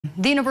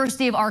The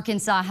University of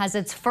Arkansas has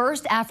its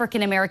first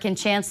African-American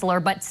chancellor,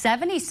 but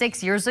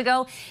 76 years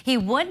ago, he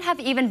wouldn't have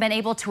even been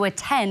able to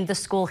attend the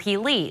school he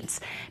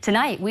leads.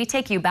 Tonight, we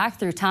take you back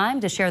through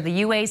time to share the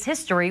UA's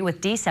history with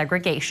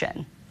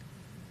desegregation.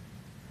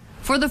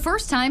 For the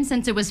first time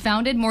since it was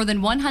founded more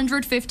than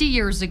 150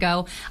 years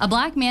ago, a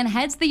black man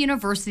heads the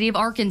University of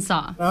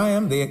Arkansas. I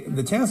am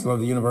the chancellor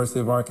of the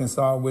University of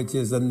Arkansas, which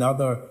is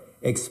another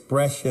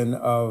expression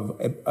of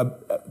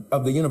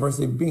the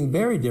university being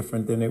very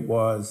different than it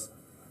was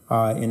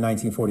in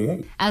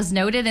 1948. As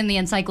noted in the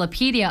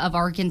Encyclopedia of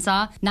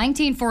Arkansas,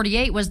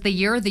 1948 was the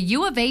year the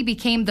U of A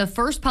became the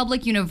first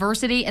public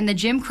university in the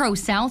Jim Crow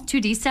South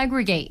to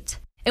desegregate.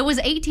 It was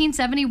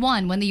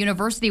 1871 when the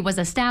university was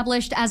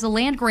established as a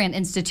land-grant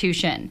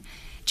institution.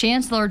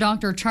 Chancellor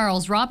Dr.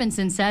 Charles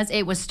Robinson says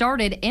it was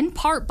started in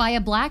part by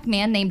a black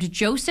man named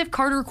Joseph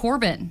Carter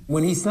Corbin.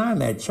 When he signed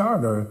that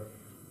charter,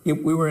 we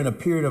were in a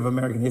period of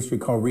American history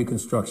called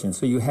Reconstruction.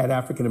 So you had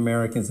African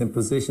Americans in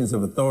positions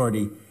of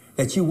authority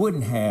that you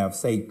wouldn't have,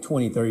 say,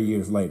 20, 30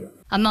 years later.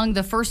 Among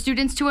the first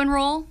students to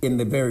enroll? In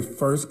the very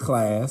first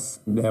class,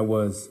 there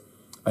was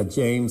a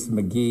James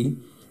McGee,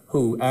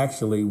 who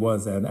actually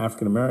was an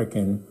African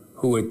American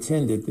who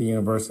attended the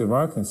University of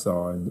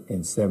Arkansas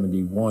in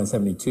 71,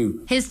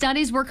 72. His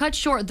studies were cut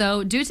short,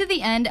 though, due to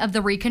the end of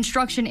the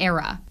Reconstruction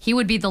era. He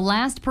would be the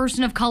last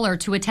person of color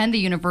to attend the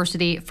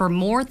university for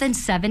more than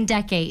 7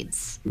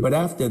 decades. But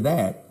after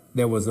that,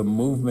 there was a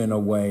movement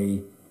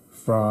away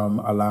from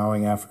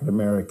allowing African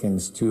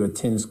Americans to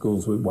attend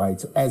schools with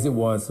whites, as it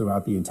was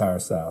throughout the entire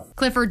South.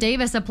 Clifford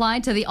Davis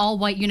applied to the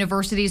all-white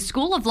University's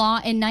School of Law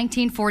in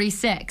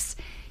 1946.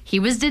 He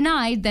was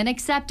denied, then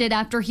accepted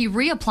after he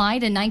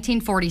reapplied in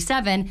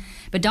 1947.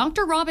 But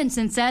Dr.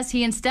 Robinson says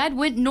he instead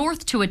went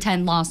north to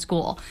attend law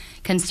school,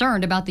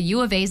 concerned about the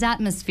U of A's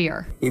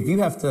atmosphere. If you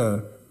have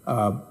to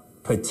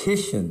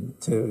petition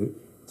to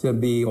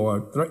be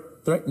or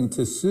threaten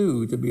to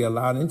sue to be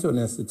allowed into an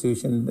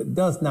institution, that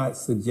does not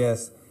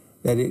suggest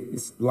that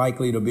it's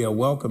likely to be a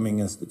welcoming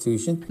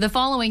institution. The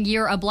following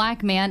year, a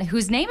black man,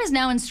 whose name is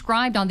now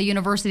inscribed on the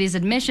university's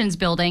admissions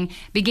building,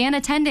 began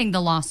attending the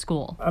law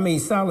school.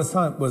 Silas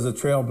Hunt was a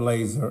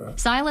trailblazer.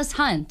 Silas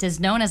Hunt is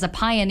known as a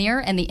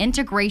pioneer in the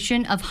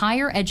integration of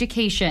higher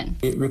education.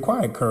 It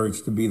required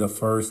courage to be the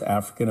first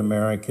African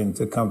American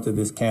to come to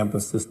this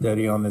campus, to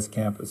study on this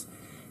campus.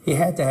 He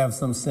had to have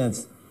some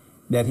sense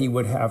that he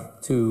would have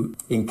to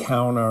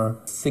encounter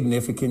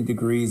significant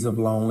degrees of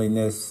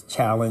loneliness,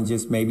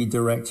 challenges, maybe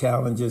direct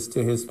challenges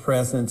to his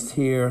presence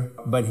here.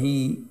 But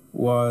he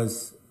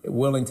was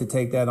willing to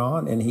take that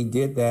on, and he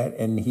did that,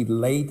 and he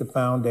laid the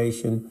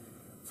foundation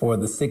for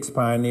the 6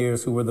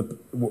 pioneers who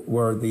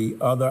were the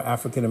other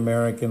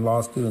African-American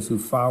law students who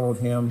followed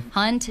him.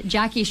 Hunt,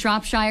 Jackie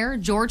Shropshire,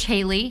 George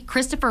Haley,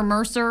 Christopher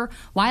Mercer,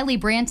 Wiley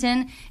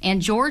Branton,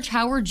 and George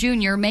Howard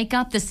Jr. make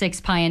up the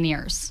 6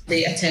 pioneers.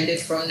 They attended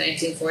from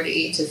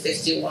 1948 to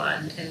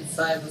 51, and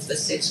 5 of the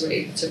 6 were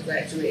able to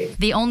graduate.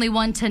 The only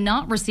one to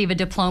not receive a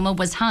diploma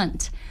was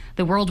Hunt.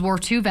 The World War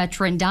II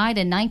veteran died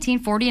in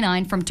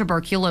 1949 from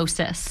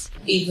tuberculosis.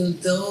 Even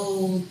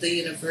though the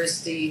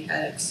university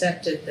had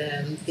accepted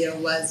them, there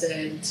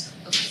wasn't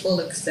a full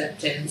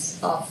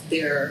acceptance of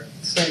their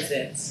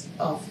presence,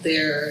 of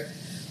their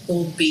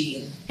whole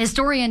being.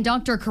 Historian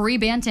Dr. Carrie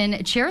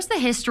Banton chairs the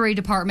History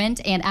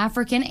Department and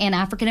African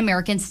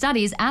American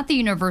Studies at the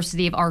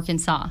University of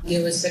Arkansas.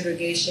 There was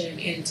segregation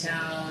in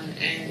town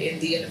and in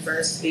the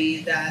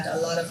university that a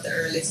lot of the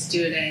early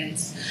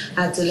students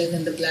had to live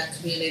in the black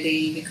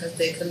community because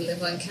they couldn't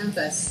live on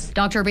campus.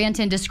 Dr.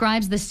 Banton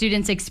describes the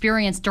students'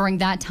 experience during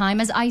that time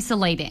as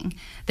isolating.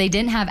 They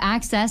didn't have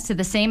access to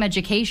the same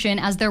education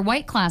as their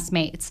white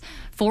classmates,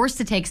 forced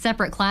to take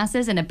separate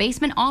classes in a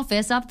basement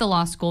office of the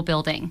law school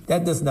building.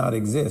 That does not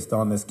exist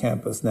on this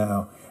campus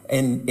now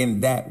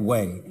in that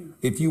way.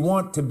 If you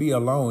want to be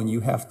alone,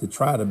 you have to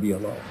try to be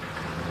alone.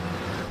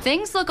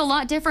 Things look a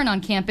lot different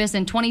on campus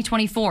in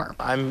 2024.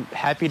 I'm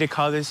happy to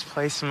call this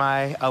place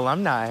my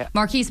alumni.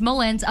 Marquise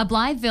Mullins, a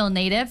Blytheville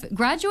native,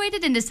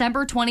 graduated in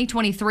December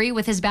 2023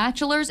 with his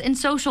bachelor's in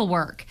social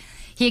work.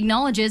 He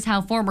acknowledges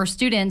how former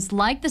students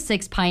like the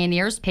 6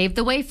 pioneers paved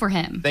the way for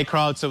him. They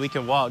crawled so we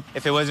can walk.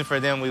 If it wasn't for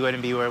them, we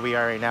wouldn't be where we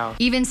are right now.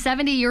 Even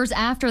 70 years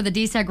after the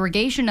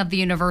desegregation of the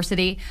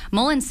university,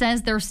 Mullins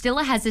says there's still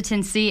a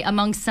hesitancy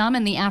among some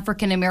in the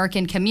African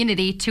American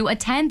community to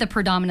attend the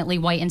predominantly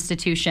white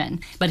institution.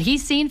 But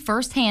he's seen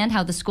firsthand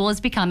how the school is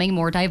becoming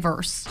more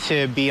diverse.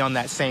 To be on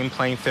that same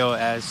playing field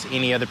as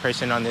any other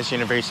person on this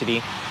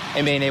university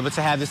and being able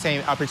to have the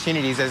same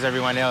opportunities as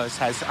everyone else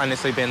has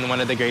honestly been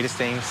one of the greatest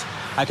things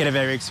I could have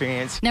ever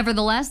experienced.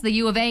 Nevertheless, the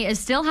U of A is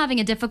still having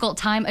a difficult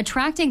time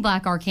attracting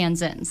black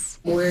Arkansans.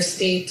 We're a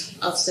state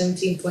of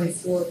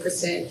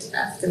 17.4%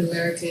 African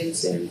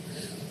Americans, and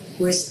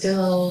we're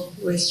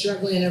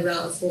struggling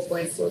around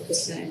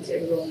 4.4%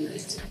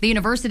 enrollment. The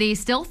university is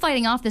still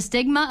fighting off the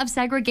stigma of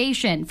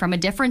segregation from a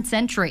different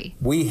century.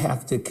 We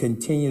have to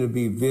continue to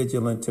be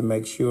vigilant to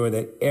make sure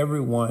that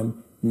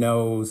everyone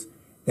knows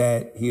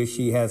that he or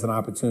she has an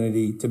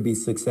opportunity to be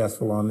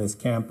successful on this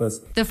campus.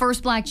 The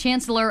first Black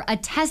chancellor, a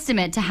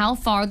testament to how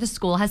far the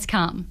school has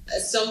come.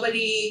 As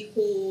somebody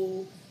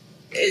who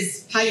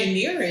is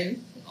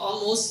pioneering,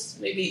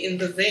 almost maybe in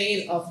the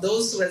vein of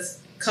those who has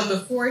come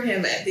before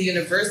him at the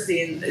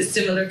university in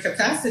similar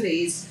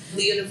capacities,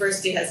 the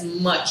university has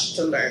much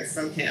to learn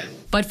from him.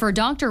 But for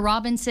Dr.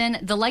 Robinson,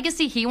 the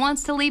legacy he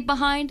wants to leave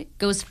behind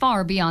goes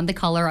far beyond the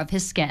color of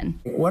his skin.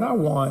 What I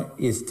want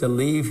is to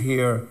leave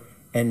here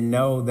and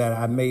know that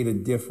I made a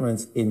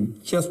difference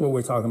in just what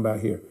we're talking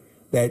about here.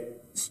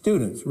 That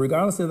students,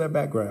 regardless of their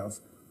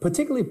backgrounds,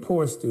 particularly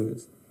poor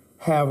students,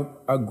 have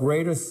a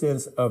greater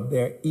sense of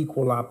their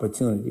equal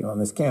opportunity on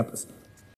this campus.